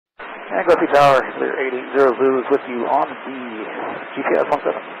And Gillespie Tower, clear 880 Zulu is with you on the GPS 17.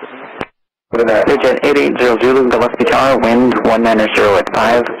 What is that? Learjet 880 Zulu, Gillespie Tower, wind 190 at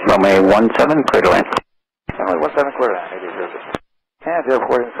 5, runway 17, clear to land. Runway 17, clear to land, 880 Zulu. And the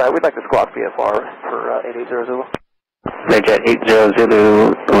airport inside, we'd like to squawk VFR for 880 Zulu. Learjet 880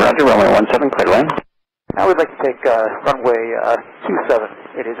 Zulu, roger, runway 17, clear to land. Now we'd like to take runway 27,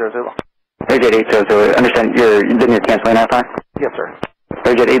 880 Zulu. Learjet 880 Zulu, understand you're canceling IFR? Yes, sir.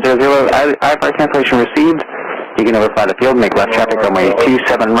 Learjet 880 Zulu, IFR cancellation received. You can overfly the field, make left traffic, runway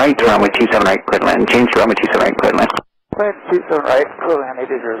 27 right, runway 27 right, clear to land. Change to runway 27 right, clear to land. Runway 27 right, clear to land,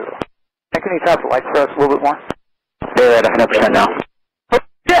 880 Zulu. And can you tap the lights for us a little bit more? They're at 100% now. Oh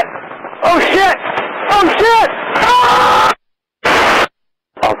shit! Oh shit! Oh shit! Ah!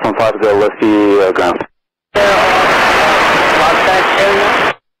 Awesome 5 Gillespie ground.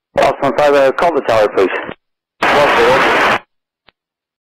 Awesome 5, call the tower please.